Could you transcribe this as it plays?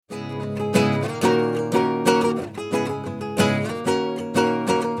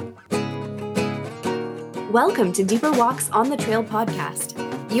Welcome to Deeper Walks on the Trail podcast.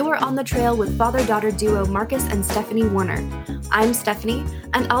 You are on the trail with father-daughter duo Marcus and Stephanie Warner. I'm Stephanie,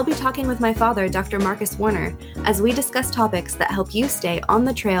 and I'll be talking with my father, Dr. Marcus Warner, as we discuss topics that help you stay on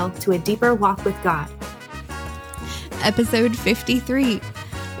the trail to a deeper walk with God. Episode 53.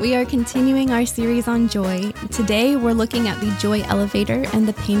 We are continuing our series on joy. Today, we're looking at the joy elevator and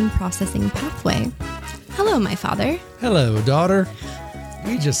the pain processing pathway. Hello, my father. Hello, daughter.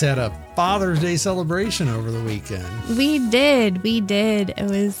 We just had a Father's Day celebration over the weekend. We did. It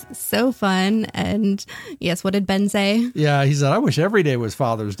was so fun. And yes, what did Ben say? Yeah, he said, I wish every day was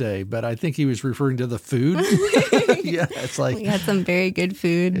Father's Day, but I think he was referring to the food. Yeah, it's like... We had some very good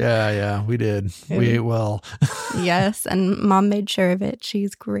food. Yeah, we did. We ate well. Yes, and Mom made sure of it.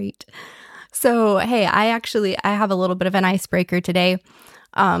 She's great. So, hey, I have a little bit of an icebreaker today.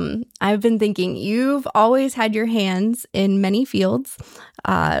 I've been thinking, you've always had your hands in many fields.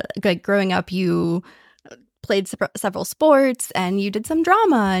 Like growing up, you played several sports and you did some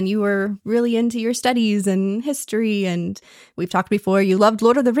drama and you were really into your studies and history. And we've talked before, you loved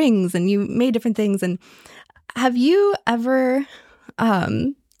Lord of the Rings and you made different things. And have you ever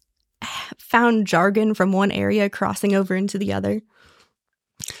found jargon from one area crossing over into the other?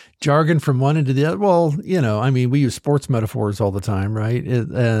 Jargon from one into the other. Well, we use sports metaphors all the time, right?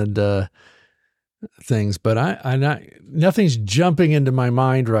 And things, but nothing's jumping into my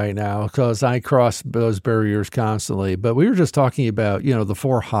mind right now because I cross those barriers constantly. But we were just talking about, the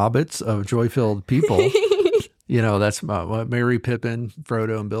four hobbits of joy-filled people. That's Merry, Pippin,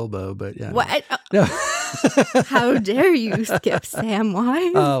 Frodo, and Bilbo. But yeah, what? No. How dare you skip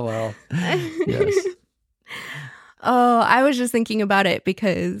Samwise? Oh well, yes. Oh, I was just thinking about it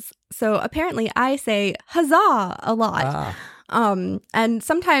because, so apparently I say huzzah a lot. And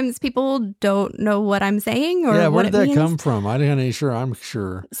sometimes people don't know what I'm saying or where did that means. come from? I'm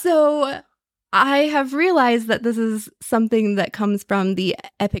sure. So I have realized that this is something that comes from the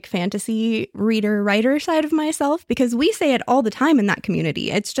epic fantasy reader-writer side of myself, because we say it all the time in that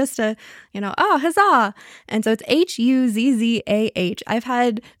community. It's just huzzah. And so it's Huzzah. I've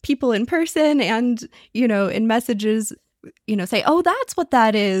had people in person and, in messages, say, oh, that's what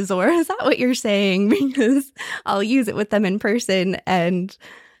that is, or is that what you're saying? Because I'll use it with them in person. And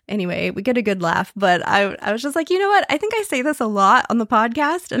anyway, we get a good laugh. But I was just like, you know what? I think I say this a lot on the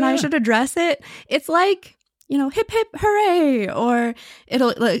podcast and I should address it. It's like, hip, hip, hooray. Or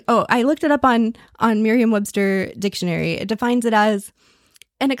it'll like, I looked it up on Merriam-Webster dictionary. It defines it as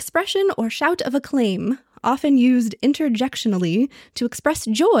an expression or shout of acclaim, often used interjectionally to express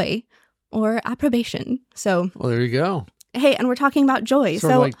joy or approbation. So, well, there you go. Hey, and we're talking about joy.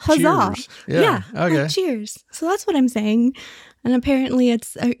 Sort so like huzzah. Cheers. Yeah. Okay. Like cheers. So that's what I'm saying. And apparently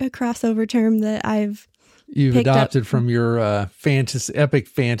it's a crossover term that you've adopted from your epic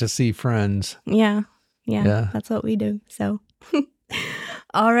fantasy friends. Yeah. That's what we do. So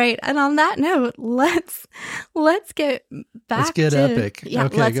all right. And on that note, let's get back Let's get epic. Yeah,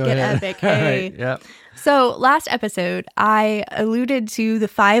 okay, let's go get ahead. epic. All Hey. right. Yep. So last episode, I alluded to the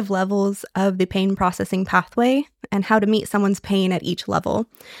 5 levels of the pain processing pathway and how to meet someone's pain at each level.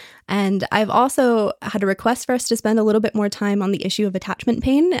 And I've also had a request for us to spend a little bit more time on the issue of attachment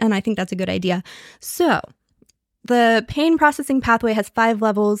pain, and I think that's a good idea. So the pain processing pathway has 5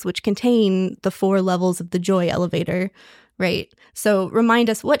 levels, which contain the 4 levels of the joy elevator, right? So remind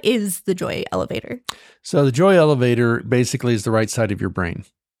us, what is the joy elevator? So the joy elevator basically is the right side of your brain.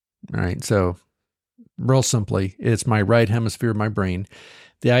 All right. So real simply, it's my right hemisphere of my brain.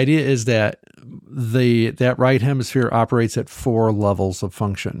 The idea is that that right hemisphere operates at 4 levels of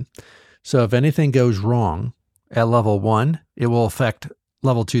function. So if anything goes wrong at level 1, it will affect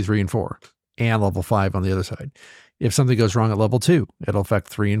level 2, 3, and 4, and level 5 on the other side. If something goes wrong at level 2, it'll affect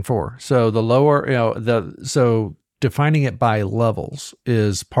 3 and 4. So the lower, so defining it by levels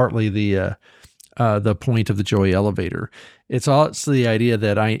is partly the point of the joy elevator. It's also the idea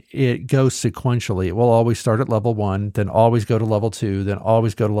that it goes sequentially. It will always start at level 1, then always go to level 2, then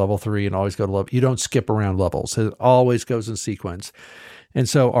always go to level 3, and always go to level. You don't skip around levels. It always goes in sequence. And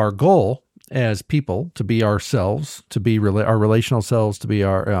so our goal as people to be ourselves, to be our relational selves, to be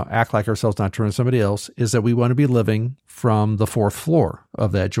act like ourselves, not turn to somebody else, is that we want to be living from the 4th floor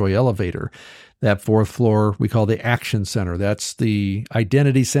of that joy elevator. That 4th floor we call the action center. That's the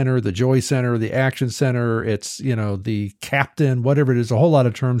identity center, the joy center, the action center. It's, the captain, whatever it is, a whole lot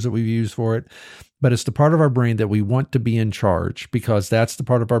of terms that we've used for it. But it's the part of our brain that we want to be in charge, because that's the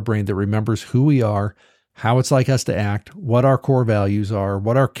part of our brain that remembers who we are, how it's like us to act, what our core values are,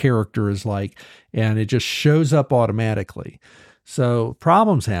 what our character is like, and it just shows up automatically. So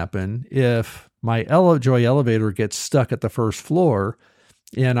problems happen if my joy elevator gets stuck at the 1st floor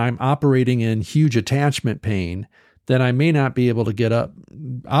and I'm operating in huge attachment pain, then I may not be able to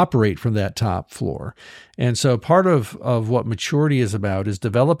operate from that top floor. And so part of what maturity is about is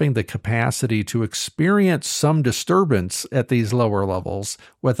developing the capacity to experience some disturbance at these lower levels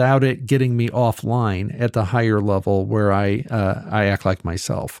without it getting me offline at the higher level where I act like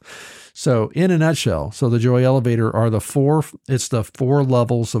myself. So in a nutshell, so the joy elevator are the four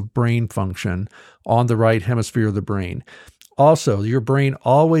levels of brain function on the right hemisphere of the brain. Also, your brain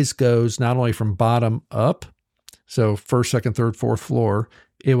always goes not only from bottom up, so first, second, third, fourth floor,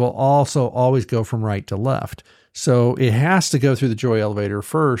 it will also always go from right to left. So it has to go through the joy elevator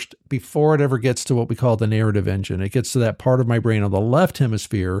first before it ever gets to what we call the narrative engine. It gets to that part of my brain on the left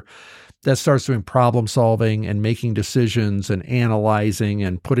hemisphere that starts doing problem solving and making decisions and analyzing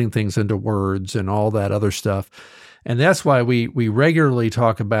and putting things into words and all that other stuff. And that's why we regularly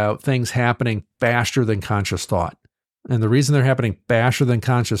talk about things happening faster than conscious thought. And the reason they're happening faster than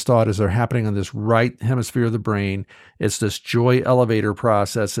conscious thought is they're happening on this right hemisphere of the brain. It's this joy elevator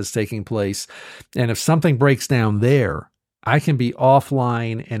process that's taking place. And if something breaks down there, I can be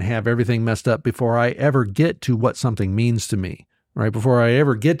offline and have everything messed up before I ever get to what something means to me, right? Before I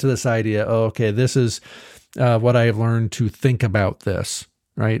ever get to this idea, oh, okay, this is what I have learned to think about this,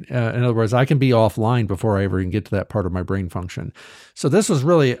 right? In other words, I can be offline before I ever even get to that part of my brain function. So this was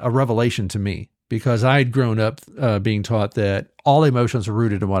really a revelation to me, because I'd grown up being taught that all emotions are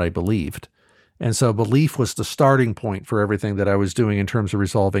rooted in what I believed. And so belief was the starting point for everything that I was doing in terms of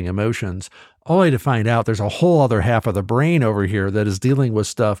resolving emotions, only to find out there's a whole other half of the brain over here that is dealing with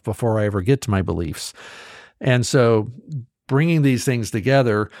stuff before I ever get to my beliefs. And so bringing these things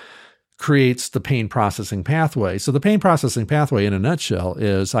together creates the pain processing pathway. So the pain processing pathway in a nutshell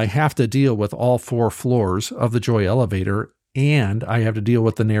is I have to deal with all four floors of the joy elevator, and I have to deal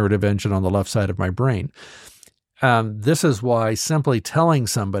with the narrative engine on the left side of my brain. This is why simply telling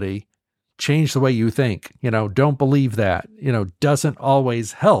somebody, change the way you think, don't believe that, doesn't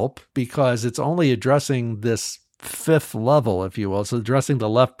always help, because it's only addressing this fifth level, if you will. It's addressing the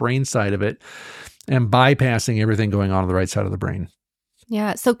left brain side of it and bypassing everything going on the right side of the brain.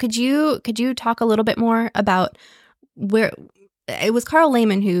 Yeah. So could you talk a little bit more about where it was Carl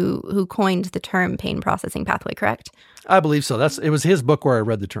Lehman who coined the term pain processing pathway, correct? I believe so. It was his book where I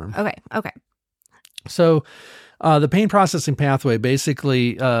read the term. Okay. So the pain processing pathway,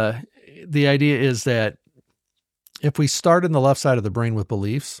 basically, the idea is that if we start in the left side of the brain with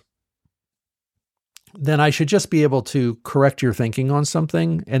beliefs, then I should just be able to correct your thinking on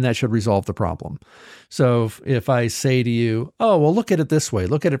something, and that should resolve the problem. So if I say to you, oh, well, look at it this way,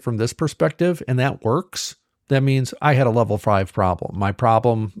 look at it from this perspective, and that works, that means I had a level 5 problem. My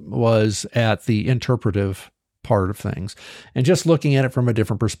problem was at the interpretive part of things. And just looking at it from a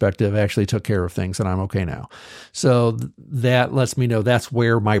different perspective actually took care of things, and I'm okay now. So that lets me know that's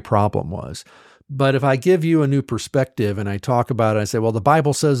where my problem was. But if I give you a new perspective and I talk about it, I say, well, the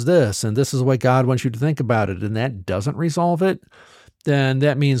Bible says this, and this is the way God wants you to think about it, and that doesn't resolve it, then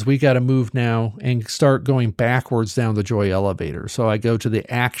that means we got to move now and start going backwards down the joy elevator. So I go to the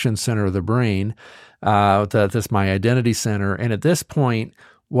action center of the brain. That's my identity center. And at this point,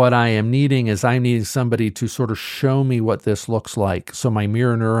 what I am needing is I'm needing somebody to sort of show me what this looks like, so my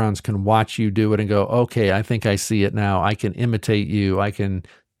mirror neurons can watch you do it and go, okay, I think I see it now. I can imitate you. I can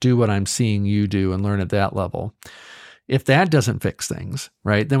do what I'm seeing you do and learn at that level. If that doesn't fix things,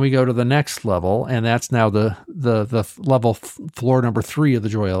 right, then we go to the next level, and that's now the level floor number 3 of the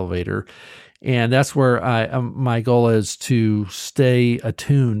joy elevator. And that's where my goal is to stay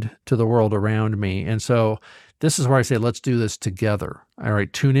attuned to the world around me. And so this is where I say, let's do this together. All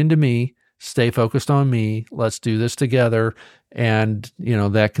right, tune into me, stay focused on me. Let's do this together. And,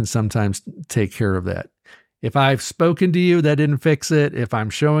 that can sometimes take care of that. If I've spoken to you, that didn't fix it. If I'm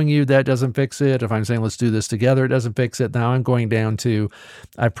showing you, that doesn't fix it. If I'm saying, let's do this together, it doesn't fix it. Now I'm going down to,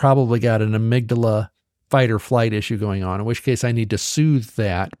 I've probably got an amygdala fight or flight issue going on, in which case I need to soothe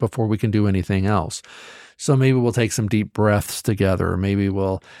that before we can do anything else. So maybe we'll take some deep breaths together. Maybe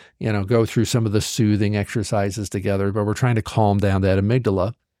we'll, go through some of the soothing exercises together, but we're trying to calm down that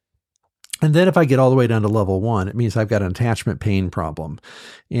amygdala. And then if I get all the way down to level 1, it means I've got an attachment pain problem.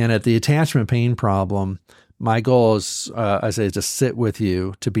 And at the attachment pain problem, my goal is, I say, to sit with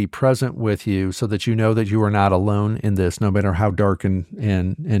you, to be present with you, so that you know that you are not alone in this, no matter how dark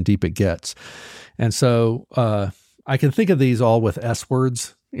and deep it gets. And so I can think of these all with S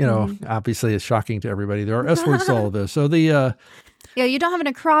words. Obviously it's shocking to everybody. There are S words to all of this. So you don't have an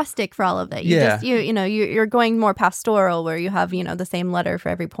acrostic for all of that. You're going more pastoral, where you have, the same letter for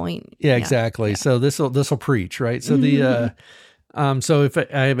every point. Yeah, exactly. Yeah. So this will preach, right? So so if I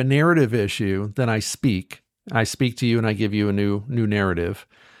have a narrative issue, then I speak. I speak to you and I give you a new narrative.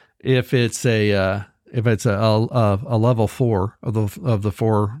 If it's a level 4 of the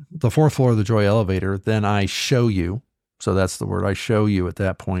fourth floor of the joy elevator, then I show you. So that's the word. I show you at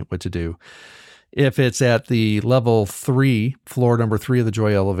that point what to do. If it's at the level 3, floor number 3 of the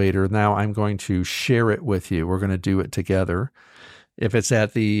joy elevator, now I'm going to share it with you. We're going to do it together. If it's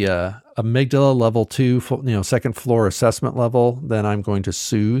at the amygdala level 2, second floor assessment level, then I'm going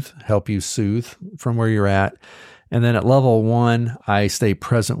to help you soothe from where you're at. And then at level 1, I stay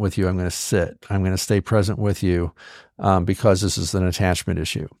present with you. I'm going to sit. I'm going to stay present with you because this is an attachment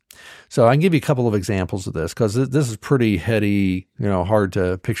issue. So I can give you a couple of examples of this because this is pretty heady, hard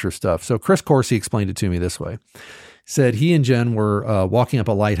to picture stuff. So Chris Corsi explained it to me this way. He said he and Jen were walking up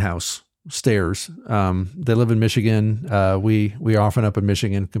a lighthouse stairs. They live in Michigan. We are often up in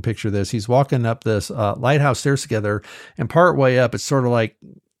Michigan. You can picture this. He's walking up this lighthouse stairs together, and part way up, it's sort of like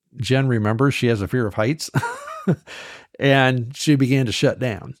Jen remembers she has a fear of heights, and she began to shut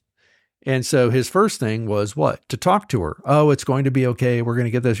down. And so his first thing was what? To talk to her. Oh, it's going to be okay. We're going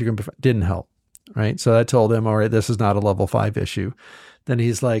to get this. Didn't help, right? So I told him, all right, this is not a level 5 issue. Then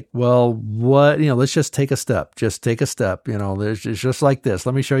he's like, well, what, let's just take a step. Just take a step. It's just like this.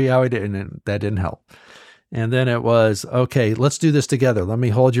 Let me show you how I did. And that didn't help. And then it was, okay, let's do this together. Let me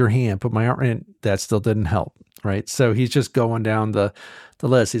hold your hand, put my arm in. That still didn't help, right? So he's just going down the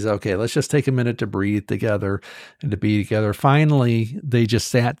list. He's okay, let's just take a minute to breathe together and to be together. Finally, they just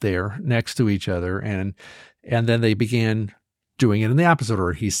sat there next to each other and then they began doing it in the opposite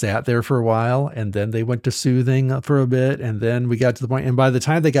order. He sat there for a while and then they went to soothing for a bit. And then we got to the point. And by the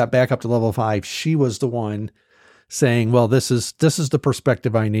time they got back up to level 5, she was the one saying, well, this is the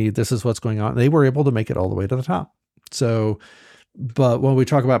perspective I need. This is what's going on. They were able to make it all the way to the top. So, but when we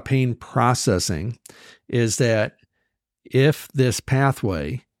talk about pain processing is that if this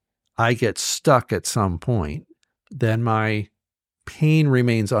pathway, I get stuck at some point, then my pain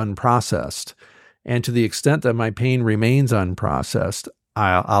remains unprocessed. And to the extent that my pain remains unprocessed,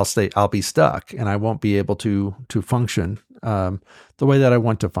 I'll be stuck and I won't be able to function the way that I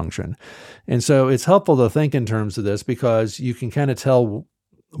want to function. And so it's helpful to think in terms of this because you can kind of tell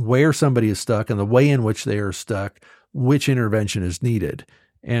where somebody is stuck and the way in which they are stuck, which intervention is needed.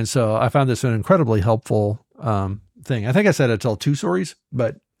 And so I found this an incredibly helpful thing. I think I said I'd tell 2 stories,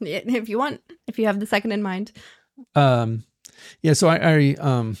 but if you want, if you have the second in mind. So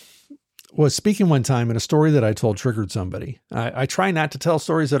I was speaking one time and a story that I told triggered somebody. I try not to tell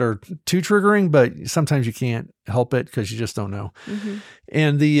stories that are too triggering, but sometimes you can't help it because you just don't know. Mm-hmm.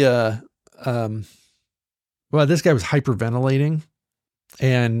 And this guy was hyperventilating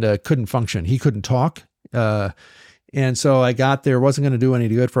and couldn't function. He couldn't talk. And so I got there, wasn't going to do any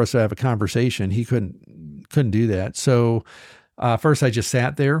good for us to have a conversation. He couldn't do that. So first I just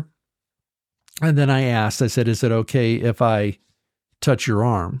sat there and then I said, is it okay if I touch your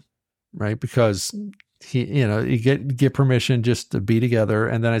arm? Right. Because you get permission just to be together.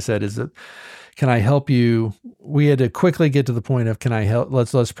 And then I said, can I help you? We had to quickly get to the point of, can I help?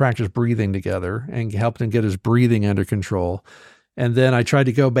 Let's practice breathing together and help him get his breathing under control. And then I tried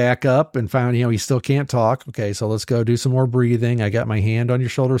to go back up and found, he still can't talk. Okay. So let's go do some more breathing. I got my hand on your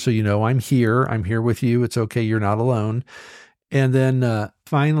shoulder. So, I'm here. I'm here with you. It's okay. You're not alone. And then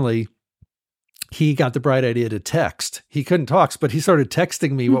finally, he got the bright idea to text. He couldn't talk, but he started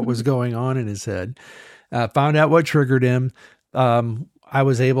texting me what was going on in his head. Found out what triggered him. I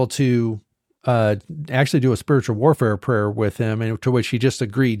was able to actually do a spiritual warfare prayer with him, and to which he just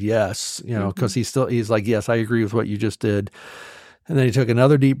agreed yes, because he's like, yes, I agree with what you just did. And then he took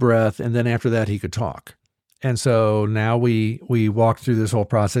another deep breath, and then after that he could talk. And so now we walked through this whole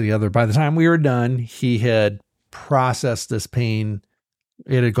process together. By the time we were done, he had processed this pain.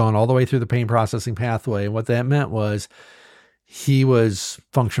 It had gone all the way through the pain processing pathway. And what that meant was he was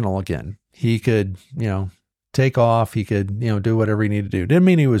functional again. He could, take off. He could, do whatever he needed to do. Didn't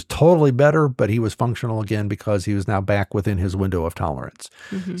mean he was totally better, but he was functional again because he was now back within his window of tolerance.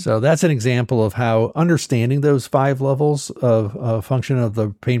 Mm-hmm. So that's an example of how understanding those 5 levels of function of the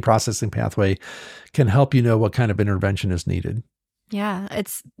pain processing pathway can help you know what kind of intervention is needed. Yeah,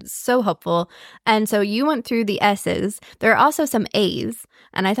 it's so helpful. And so you went through the S's. There are also some A's,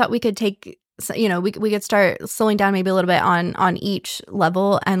 and I thought we could take, we could start slowing down maybe a little bit on each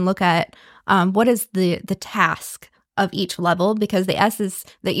level and look at what is the task of each level, because the S's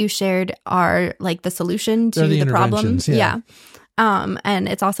that you shared are like the solution to the problems. Yeah. And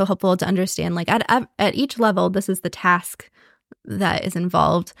it's also helpful to understand, like at each level, this is the task that is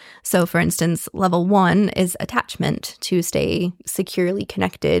involved. So for instance, level 1 is attachment, to stay securely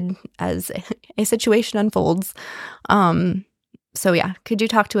connected as a situation unfolds. So yeah, could you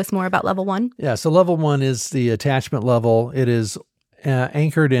talk to us more about level 1? Yeah, so level 1 is the attachment level. It is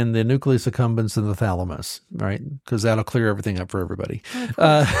anchored in the nucleus accumbens and the thalamus, right? Because that'll clear everything up for everybody.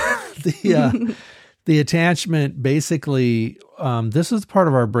 The attachment, basically, this is part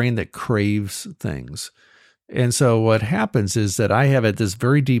of our brain that craves things. And so what happens is that I have at this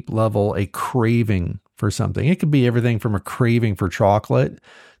very deep level a craving for something. It could be everything from a craving for chocolate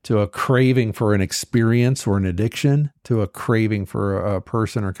to a craving for an experience or an addiction to a craving for a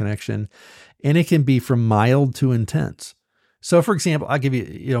person or connection. And it can be from mild to intense. So for example, I'll give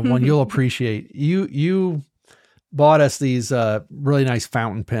you, one you'll appreciate. You bought us these really nice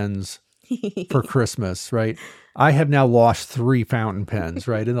fountain pens for Christmas, right? I have now lost 3 fountain pens,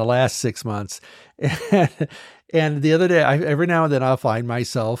 right, in the last 6 months. And the other day, every now and then I'll find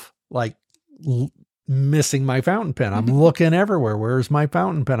myself like missing my fountain pen. I'm looking everywhere. Where's my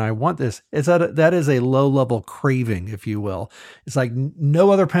fountain pen? I want this. That is a low level craving, if you will. It's like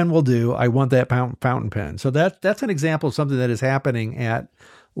no other pen will do. I want that fountain pen. So that's an example of something that is happening at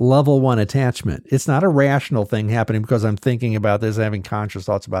level 1 attachment. It's not a rational thing happening because I'm thinking about this, having conscious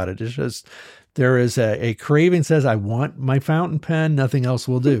thoughts about it. It's just there is a craving says, I want my fountain pen. Nothing else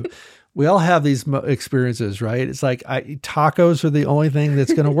will do. We all have these experiences, right? It's like tacos are the only thing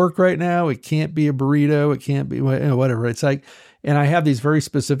that's going to work right now. It can't be a burrito. It can't be whatever. It's like, and I have these very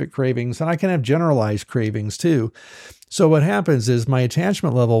specific cravings, and I can have generalized cravings too. So what happens is my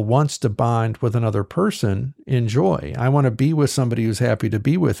attachment level wants to bond with another person in joy. I want to be with somebody who's happy to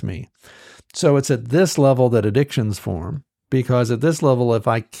be with me. So it's at this level that addictions form, because at this level, if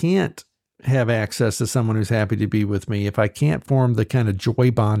I can't have access to someone who's happy to be with me, if I can't form the kind of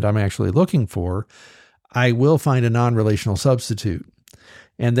joy bond I'm actually looking for, I will find a non-relational substitute.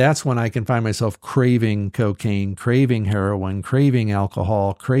 And that's when I can find myself craving cocaine, craving heroin, craving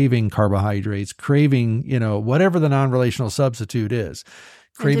alcohol, craving carbohydrates, craving, whatever the non-relational substitute is.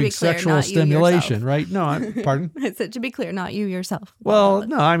 Craving sexual stimulation, right? No, pardon? I said, to be clear, not you yourself. Well,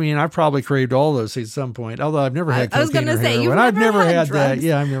 no, I mean, I've probably craved all those things at some point, although I've never had cocaine. I was going to say, I've never had that.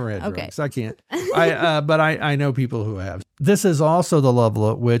 Yeah, I've never had drugs. I can't. But I know people who have. This is also the level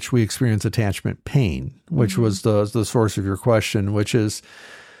at which we experience attachment pain, which was the source of your question, which is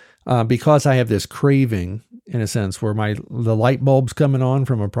because I have this craving, in a sense, where the light bulb's coming on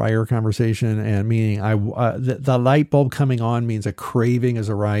from a prior conversation, and meaning the light bulb coming on means a craving is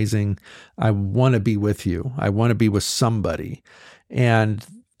arising. I want to be with you. I want to be with somebody. And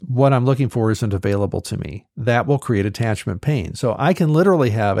what I'm looking for isn't available to me. That will create attachment pain. So I can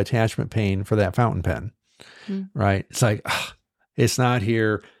literally have attachment pain for that fountain pen, right? It's like, it's not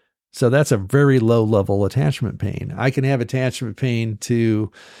here. So that's a very low level attachment pain. I can have attachment pain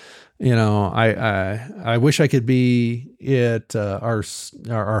to, I wish I could be at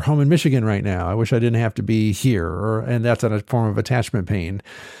our home in Michigan right now. I wish I didn't have to be here, and that's a form of attachment pain.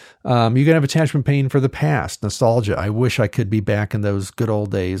 You can have attachment pain for the past, nostalgia. I wish I could be back in those good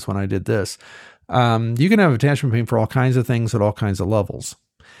old days when I did this. You can have attachment pain for all kinds of things at all kinds of levels.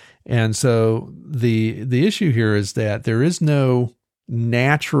 And so the issue here is that there is no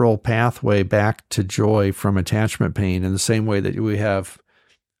natural pathway back to joy from attachment pain in the same way that we have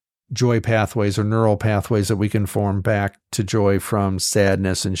joy pathways or neural pathways that we can form back to joy from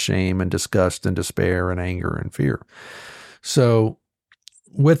sadness and shame and disgust and despair and anger and fear. So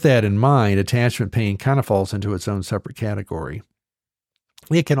with that in mind, attachment pain kind of falls into its own separate category.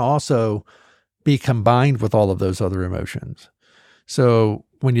 It can also be combined with all of those other emotions. So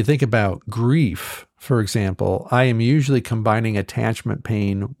when you think about grief, for example, I am usually combining attachment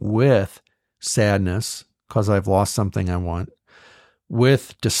pain with sadness because I've lost something I want,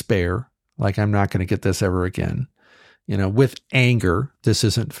 with despair, like I'm not going to get this ever again, with anger, this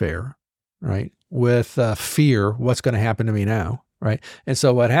isn't fair, right? With fear, what's going to happen to me now, right? And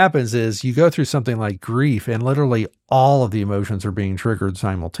so what happens is you go through something like grief and literally all of the emotions are being triggered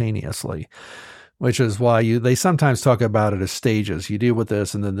simultaneously, which is why they sometimes talk about it as stages. You deal with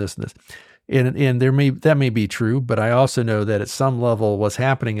this and then this and this. And that may be true, but I also know that at some level what's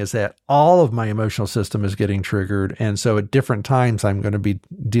happening is that all of my emotional system is getting triggered. And so at different times, I'm going to be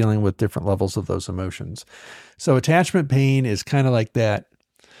dealing with different levels of those emotions. So attachment pain is kind of like that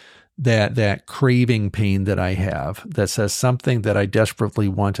craving pain that I have that says something that I desperately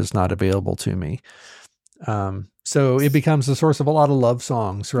want is not available to me. So it becomes the source of a lot of love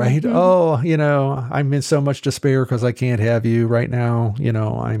songs, right? Mm-hmm. Oh, I'm in so much despair because I can't have you right now.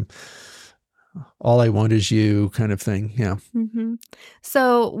 All I want is you kind of thing. Yeah. Mm-hmm.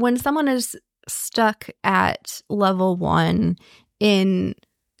 So when someone is stuck at level 1 in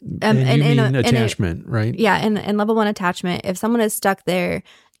attachment, right? Yeah. In level 1 attachment, if someone is stuck there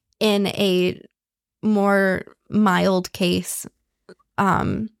in a more mild case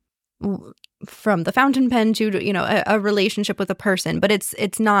from the fountain pen to, you know, a relationship with a person, but it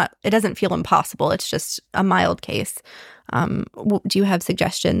doesn't feel impossible. It's just a mild case. Do you have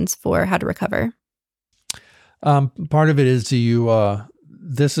suggestions for how to recover? Part of it is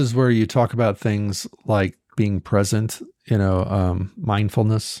this is where you talk about things like being present, you know,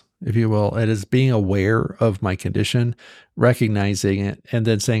 mindfulness, if you will. It is being aware of my condition, recognizing it, and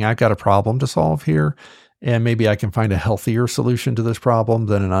then saying, I've got a problem to solve here. And maybe I can find a healthier solution to this problem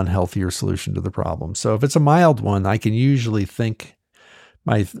than an unhealthier solution to the problem. So if it's a mild one, I can usually think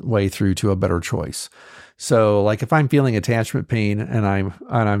my way through to a better choice. So like if I'm feeling attachment pain and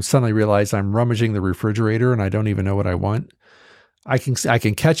I'm suddenly realize I'm rummaging the refrigerator and I don't even know what I want, I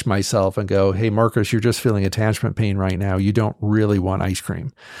can catch myself and go, hey, Marcus, you're just feeling attachment pain right now. You don't really want ice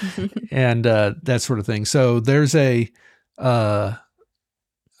cream. And that sort of thing. So there's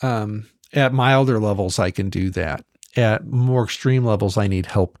at milder levels, I can do that. At more extreme levels, I need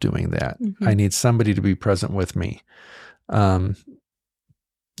help doing that. Mm-hmm. I need somebody to be present with me.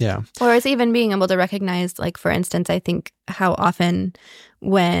 Yeah. Or it's even being able to recognize, like, for instance, I think how often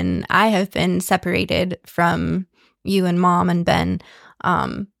when I have been separated from you and Mom and Ben,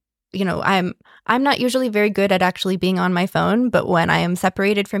 you know, I'm not usually very good at actually being on my phone, but when I am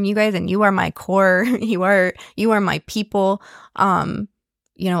separated from you guys and you are my core, you are my people,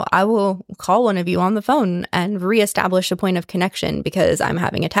 you know, I will call one of you on the phone and reestablish a point of connection because I'm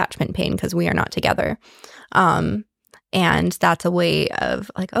having attachment pain because we are not together. And that's a way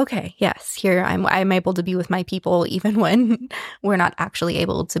of like, okay, yes, here I'm able to be with my people even when we're not actually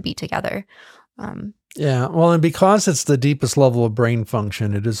able to be together. Yeah, well, and because it's the deepest level of brain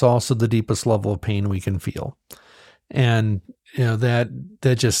function, it is also the deepest level of pain we can feel. And, you know, that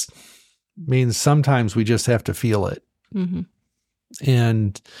just means sometimes we just have to feel it. Mm-hmm.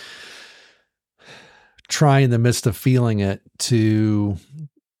 And try in the midst of feeling it to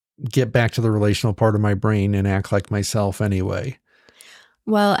get back to the relational part of my brain and act like myself anyway.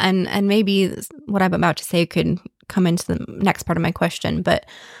 Well, and maybe what I'm about to say could come into the next part of my question, but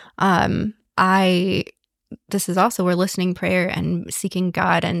this is also where listening prayer and seeking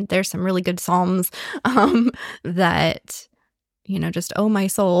God, and there's some really good Psalms that, you know, just, oh, my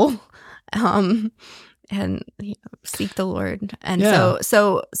soul, and you know, seek the Lord. And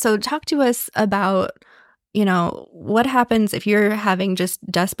so talk to us about, you know, what happens if you're having just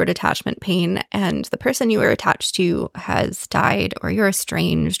desperate attachment pain and the person you were attached to has died, or you're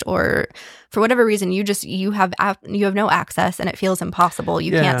estranged, or for whatever reason you have no access and it feels impossible.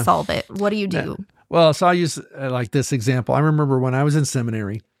 You can't solve it. What do you do? Yeah. Well, so I'll use like this example. I remember when I was in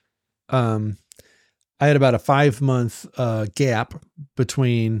seminary, I had about a 5-month gap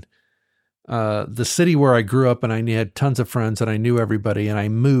between the city where I grew up, and I had tons of friends and I knew everybody, and I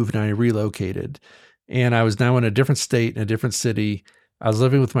moved and I relocated. And I was now in a different state, in a different city. I was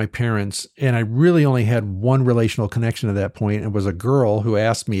living with my parents, and I really only had one relational connection at that point. It was a girl who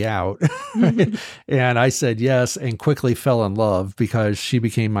asked me out. And I said yes, and quickly fell in love because she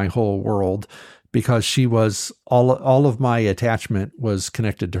became my whole world, because she was all of my attachment was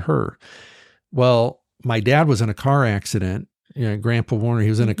connected to her. Well, my dad was in a car accident. You know, Grandpa Warner, he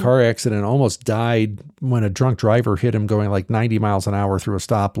was in a car accident, almost died when a drunk driver hit him going like 90 miles an hour through a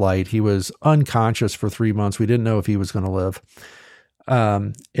stoplight. He was unconscious for 3 months. We didn't know if he was going to live.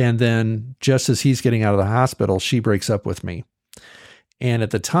 And then just as he's getting out of the hospital, she breaks up with me. And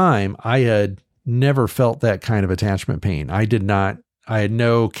at the time, I had never felt that kind of attachment pain. I had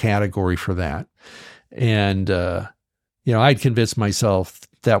no category for that. And, you know, I'd convinced myself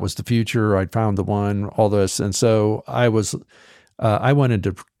that was the future. I'd found the one, all this. And so I went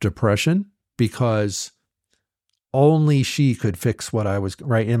into depression because only she could fix what I was,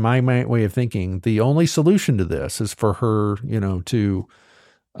 right? In my way of thinking, the only solution to this is for her, you know, to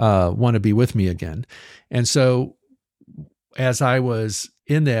want to be with me again. And so as I was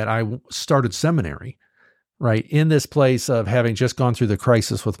in that, I started seminary, right? In this place of having just gone through the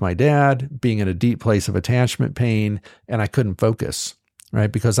crisis with my dad, being in a deep place of attachment pain, and I couldn't focus. Right?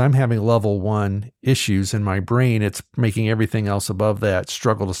 Because I'm having level 1 issues in my brain. It's making everything else above that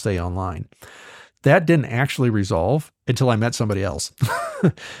struggle to stay online. That didn't actually resolve until I met somebody else.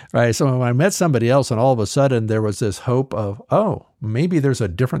 Right? So when I met somebody else, and all of a sudden there was this hope of, oh, maybe there's a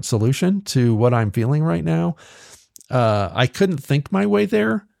different solution to what I'm feeling right now. I couldn't think my way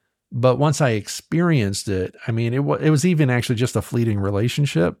there, but once I experienced it, I mean, it was even actually just a fleeting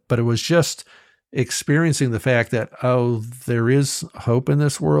relationship, but it was just experiencing the fact that, oh, there is hope in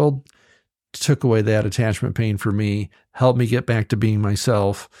this world, took away that attachment pain for me, helped me get back to being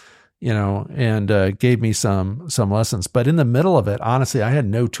myself, you know, and gave me some lessons. But in the middle of it, honestly, I had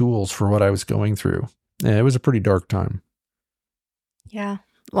no tools for what I was going through. Yeah, it was a pretty dark time. Yeah.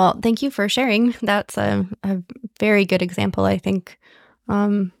 Well, thank you for sharing. That's a very good example, I think.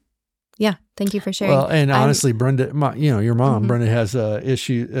 Yeah, thank you for sharing. Well, and honestly, Brenda, your mom, Brenda has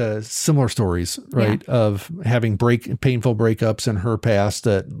similar stories, right, of having painful breakups in her past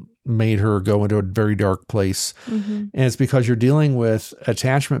that made her go into a very dark place. And it's because you're dealing with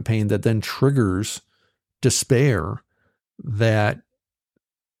attachment pain that then triggers despair that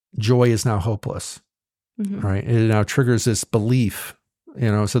joy is now hopeless, right? It now triggers this belief.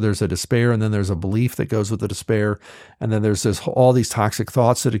 So there's a despair, and then there's a belief that goes with the despair, and then there's all these toxic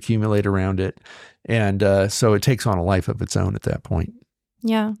thoughts that accumulate around it, and so it takes on a life of its own at that point.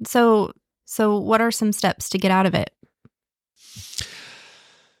 Yeah. So what are some steps to get out of it?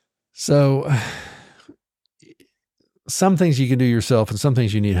 So some things you can do yourself, and some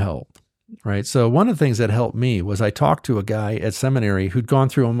things you need help. Right. So one of the things that helped me was I talked to a guy at seminary who'd gone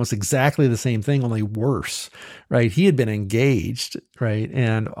through almost exactly the same thing, only worse. Right. He had been engaged. Right.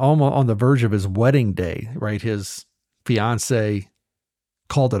 And almost on the verge of his wedding day. Right. His fiance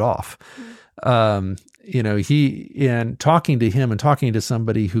called it off. And talking to him and talking to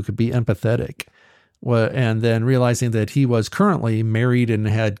somebody who could be empathetic. And then realizing that he was currently married and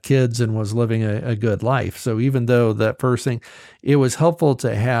had kids and was living a good life. So even though that first thing, it was helpful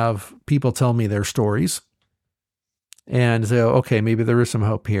to have people tell me their stories and say, okay, maybe there is some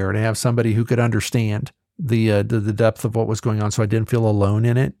hope here, to have somebody who could understand the depth of what was going on. So I didn't feel alone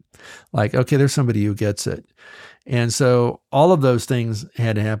in it. Like, okay, there's somebody who gets it. And so all of those things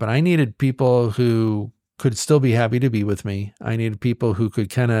had to happen. I needed people who could still be happy to be with me. I needed people who could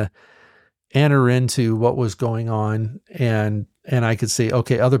kind of enter into what was going on, and I could say,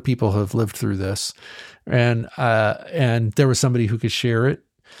 okay, other people have lived through this, and there was somebody who could share it.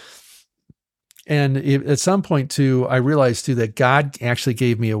 And at some point too, I realized too that God actually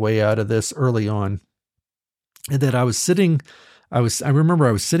gave me a way out of this early on. And that I remember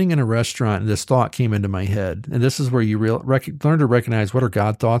I was sitting in a restaurant, and this thought came into my head. And this is where you learn to recognize what are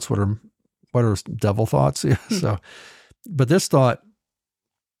God thoughts, what are devil thoughts. So, but this thought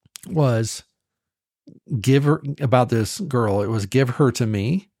was about this girl. It was give her to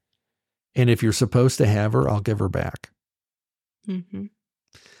me, and if you're supposed to have her, I'll give her back. And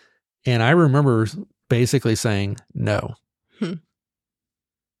I remember basically saying no.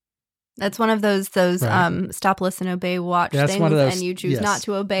 That's one of those right. Stop, listen, obey, watch That's things, and you choose not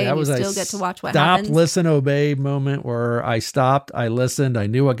to obey, and you still get to watch what happens. Stop, listen, obey moment where I stopped, I listened, I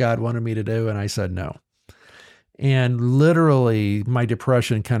knew what God wanted me to do, and I said no. And literally my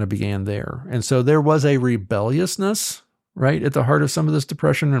depression kind of began there. And so there was a rebelliousness, right, at the heart of some of this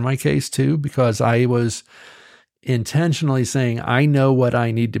depression in my case too, because I was intentionally saying, I know what I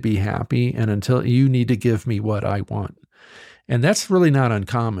need to be happy, and until you need to give me what I want. And that's really not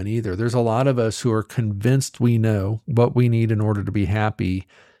uncommon either. There's a lot of us who are convinced we know what we need in order to be happy.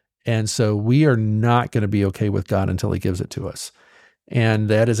 And so we are not going to be okay with God until he gives it to us. And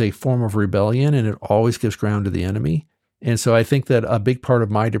that is a form of rebellion, and it always gives ground to the enemy. And so I think that a big part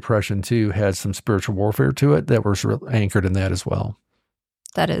of my depression too has some spiritual warfare to it that was anchored in that as well.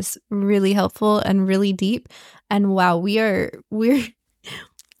 That is really helpful and really deep. And wow, we're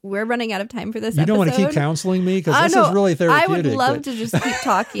running out of time for this episode. You don't want to keep counseling me? Because this is really therapeutic. I would love to just keep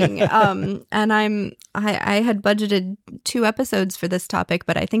talking. And I had budgeted 2 episodes for this topic,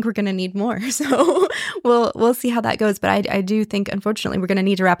 but I think we're going to need more. So we'll see how that goes. But I do think, unfortunately, we're going to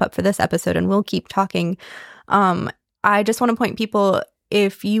need to wrap up for this episode, and we'll keep talking. I just want to point people,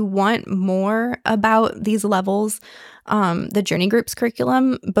 if you want more about these levels, the Journey Groups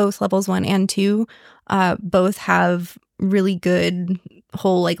curriculum, both levels 1 and 2, both have really good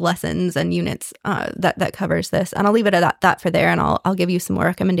whole lessons and units that covers this. And I'll leave it at that for there, and I'll give you some more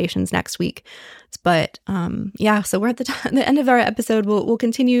recommendations next week. But so we're at the end of our episode. We'll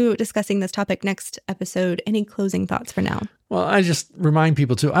continue discussing this topic next episode. Any closing thoughts for now? Well, I just remind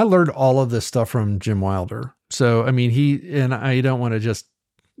people too, I learned all of this stuff from Jim Wilder. So, I mean, I don't want to just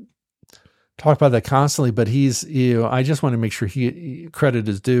talk about that constantly, but I just want to make sure credit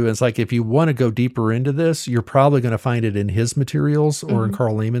is due. It's like, if you want to go deeper into this, you're probably going to find it in his materials or in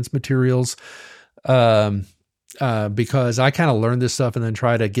Carl Lehman's materials. Because I kind of learned this stuff and then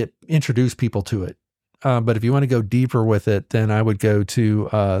try to introduce people to it. But if you want to go deeper with it, then I would go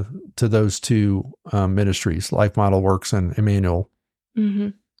to those 2 ministries, Life Model Works and Emmanuel. Mm-hmm.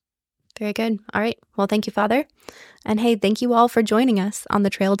 Very good. All right. Well, thank you, Father. And hey, thank you all for joining us on the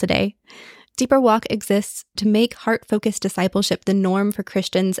trail today. Deeper Walk exists to make heart-focused discipleship the norm for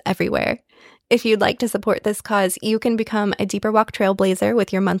Christians everywhere. If you'd like to support this cause, you can become a Deeper Walk Trailblazer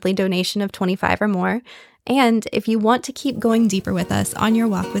with your monthly donation of $25 or more. And if you want to keep going deeper with us on your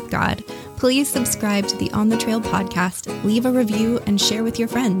walk with God, please subscribe to the On the Trail podcast, leave a review, and share with your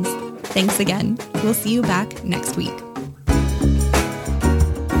friends. Thanks again. We'll see you back next week.